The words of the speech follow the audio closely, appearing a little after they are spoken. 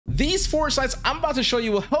These 4 sites I'm about to show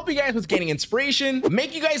you will help you guys with gaining inspiration,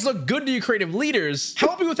 make you guys look good to your creative leaders,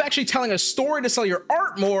 help you with actually telling a story to sell your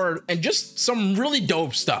art more, and just some really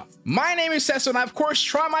dope stuff. My name is Seso, and I of course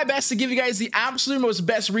try my best to give you guys the absolute most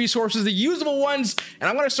best resources, the usable ones, and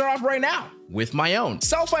I'm going to start off right now with my own.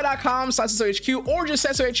 Sellfy.com/SesoHQ or just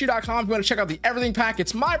SesoHQ.com if you want to check out the Everything Pack.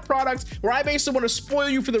 It's my product where I basically want to spoil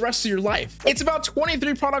you for the rest of your life. It's about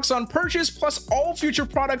 23 products on purchase plus all future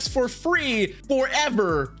products for free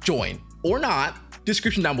forever. Join or not.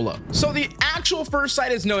 Description down below. So the actual first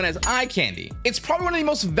site is known as Eye Candy. It's probably one of the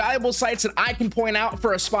most valuable sites that I can point out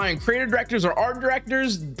for aspiring creative directors or art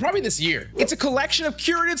directors probably this year. It's a collection of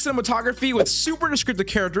curated cinematography with super descriptive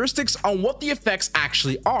characteristics on what the effects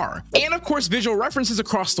actually are, and of course visual references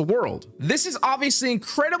across the world. This is obviously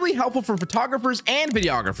incredibly helpful for photographers and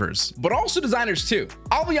videographers, but also designers too.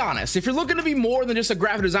 I'll be honest, if you're looking to be more than just a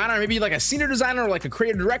graphic designer, maybe like a senior designer or like a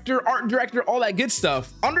creative director, art director, all that good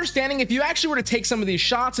stuff, understanding if you actually were to take some of these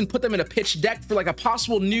shots and put them in a pitch deck for like a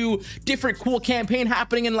possible new, different, cool campaign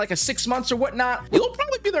happening in like a 6 months or whatnot, you'll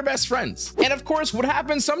probably be their best friends. And of course, what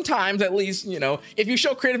happens sometimes, at least, you know, if you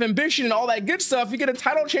show creative ambition and all that good stuff, you get a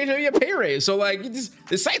title change, maybe a pay raise. So like, this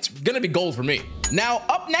site's gonna be gold for me. Now,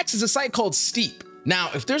 up next is a site called Steep. Now,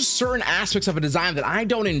 if there's certain aspects of a design that I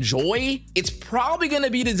don't enjoy, it's probably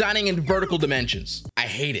gonna be designing in vertical dimensions. I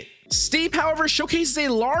hate it. Steep, however, showcases a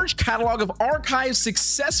large catalog of archived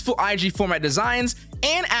successful IG format designs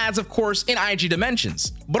and adds, of course, in IG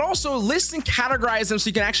dimensions, but also lists and categorize them so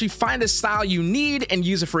you can actually find a style you need and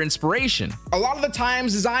use it for inspiration. A lot of the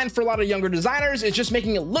times, design for a lot of younger designers is just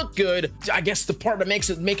making it look good. I guess the part that makes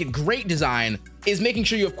it great design is making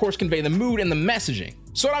sure you, of course, convey the mood and the messaging.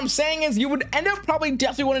 So what I'm saying is you would end up probably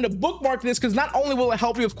definitely wanting to bookmark this because not only will it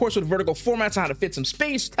help you, of course, with vertical formats on how to fit some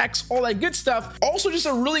space, text, all that good stuff, also just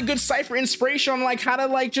a really good site for inspiration on like how to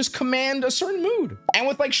like just command a certain mood. And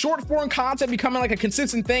with like short form content becoming like a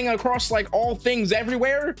consistent thing across like all things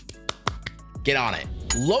everywhere, get on it.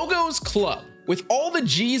 Logos Club. With all the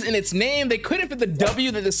G's in its name, they couldn't fit the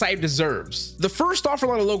W that the site deserves. The first off for a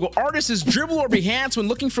lot of logo artists is Dribble or Behance when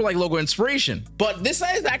looking for like logo inspiration, but this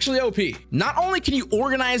site is actually OP. Not only can you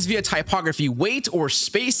organize via typography weight or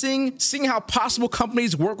spacing, seeing how possible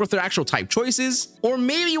companies work with their actual type choices, or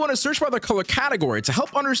maybe you want to search by their color category to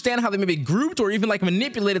help understand how they may be grouped or even like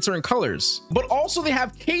manipulated certain colors, but also they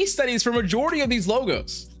have case studies for majority of these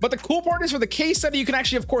logos. But the cool part is for the case study, you can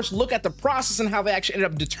actually, of course, look at the process and how they actually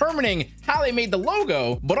ended up determining how they made the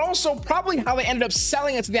logo, but also probably how they ended up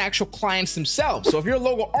selling it to the actual clients themselves. So if you're a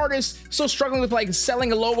logo artist still struggling with like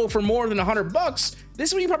selling a logo for more than $100, this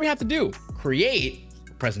is what you probably have to do. Create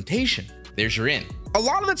a presentation. There's your in. A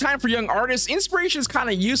lot of the time for young artists, inspiration is kind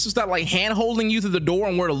of useless, that like hand holding you through the door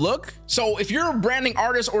and where to look. So if you're a branding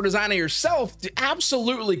artist or designer yourself,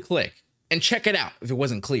 absolutely click and check it out if it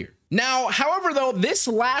wasn't clear. Now, however, though, this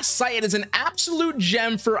last site is an absolute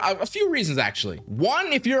gem for a few reasons, actually.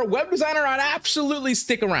 One, if you're a web designer, I'd absolutely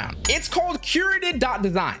stick around. It's called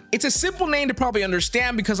curated.design. It's a simple name to probably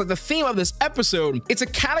understand because like the theme of this episode, it's a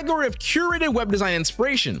category of curated web design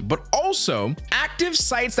inspiration, but also active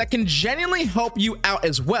sites that can genuinely help you out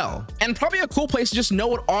as well. And probably a cool place to just know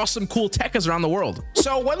what awesome, cool tech is around the world.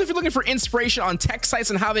 So whether if you're looking for inspiration on tech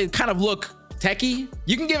sites and how they kind of look techie,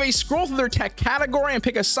 you can give a scroll through their tech category and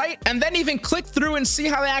pick a site, and then even click through and see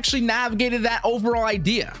how they actually navigated that overall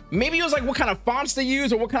idea. Maybe it was like what kind of fonts they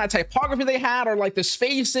use or what kind of typography they had or like the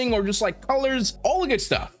spacing or just like colors, all the good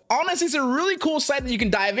stuff. Honestly, it's a really cool site that you can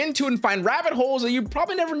dive into and find rabbit holes that you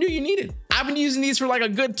probably never knew you needed. I've been using these for like a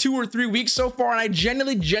good 2 or 3 weeks so far, and I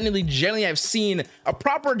genuinely have seen a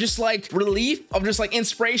proper just like relief of just like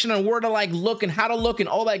inspiration on where to like look and how to look and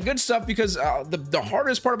all that good stuff, because the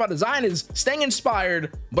hardest part about design is staying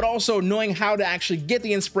inspired, but also knowing how to actually get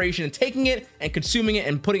the inspiration and taking it and consuming it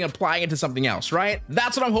and applying it to something else, right?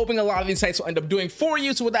 That's what I'm hoping a lot of these sites will end up doing for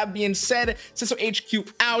you. So with that being said, Seso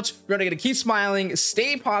HQ out. We're gonna keep smiling,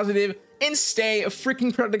 stay positive, and stay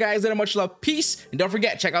freaking productive, guys. That much love, peace, and don't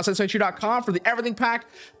forget, check out SesoHQ.com for the Everything Pack,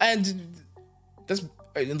 and that's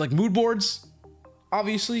like mood boards.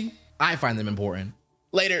 Obviously, I find them important.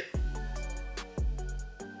 Later.